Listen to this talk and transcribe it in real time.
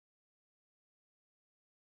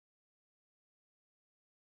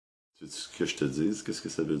Tu veux que je te dise qu'est-ce que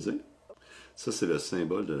ça veut dire? Ça, c'est le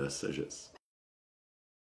symbole de la sagesse.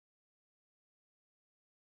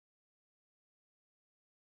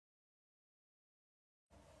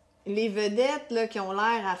 Les vedettes là, qui ont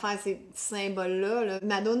l'air à faire ces symboles-là, là,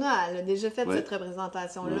 Madonna, elle a déjà fait cette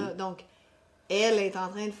représentation-là. Donc, elle est en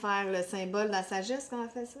train de faire le symbole de la sagesse quand elle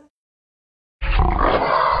fait ça.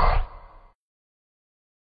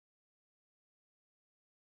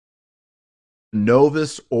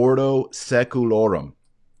 Novus Ordo Seculorum.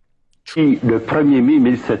 Le 1er mai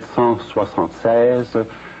 1776,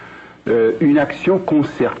 une action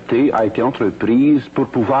concertée a été entreprise pour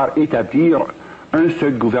pouvoir établir un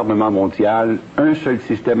seul gouvernement mondial, un seul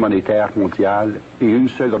système monétaire mondial et une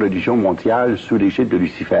seule religion mondiale sous l'égide de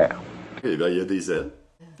Lucifer. Eh bien, il y a des ailes,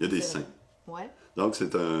 il y a des saints. Ouais. Donc,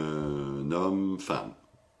 c'est un homme-femme,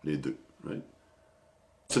 les deux. Right?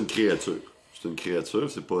 C'est une créature. C'est une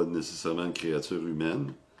créature, c'est pas nécessairement une créature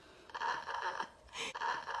humaine.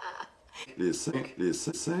 Les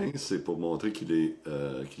saints, c'est pour montrer qu'il est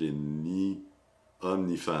ni homme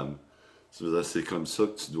ni femme. C'est comme ça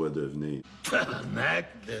que tu dois devenir.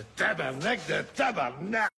 Tabarnak de tabarnak de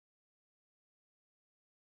tabarnak!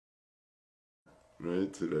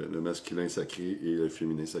 Right? Le masculin sacré et le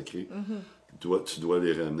féminin sacré. Tu dois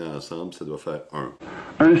les ramener ensemble, ça doit faire un.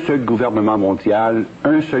 Un seul gouvernement mondial,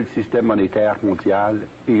 un seul système monétaire mondial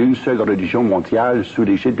et une seule religion mondiale sous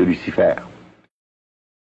l'égide de Lucifer.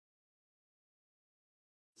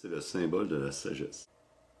 C'est le symbole de la sagesse.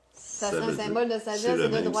 Ça serait un symbole de sagesse et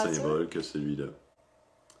de droiture? C'est le même symbole que celui-là.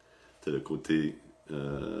 C'est le côté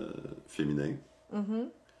féminin,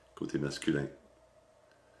 côté masculin.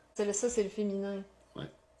 Ça, c'est le féminin.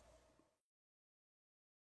 Ouais.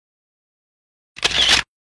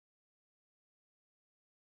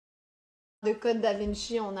 Le code da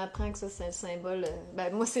Vinci, on apprend que ça, c'est le symbole.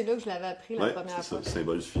 Ben, moi, c'est là que je l'avais appris la première fois. C'est ça, le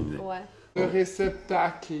symbole féminin. Ouais. Le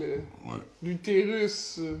réceptacle,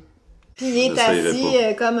 l'utérus. Puis il est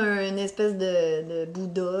assis comme une espèce de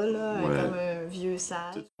Bouddha, là, comme un vieux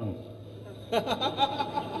sage.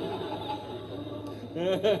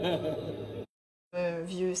 Un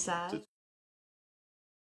vieux sage.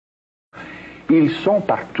 Ils sont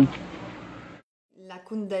partout. La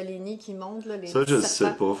Kundalini qui monte, là, les ça, je ne sais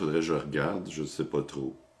serpents. pas, faudrait que je regarde, je ne sais pas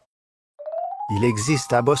trop. Il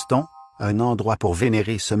existe à Boston un endroit pour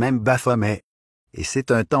vénérer ce même Baphomet, et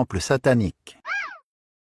c'est un temple satanique.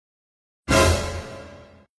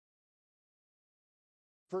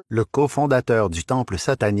 Le cofondateur du temple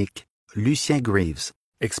satanique, Lucien Greaves,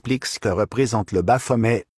 explique ce que représente le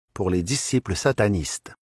Baphomet pour les disciples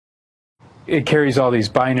satanistes. It carries all these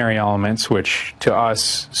binary elements, which to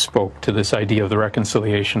us spoke to this idea of the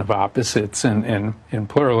reconciliation of opposites and in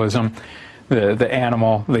pluralism, the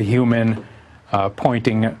animal, the human,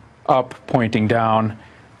 pointing up, pointing down,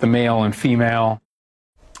 the male and female.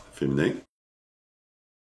 Féminin,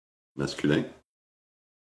 masculin.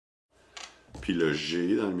 Puis le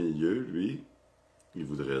G dans le milieu, lui, il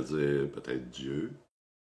voudrait dire peut-être Dieu.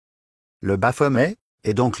 Le Baphomet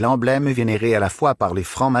est donc l'emblème vénéré à la fois par les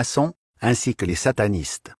francs-maçons ainsi que les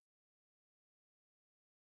satanistes.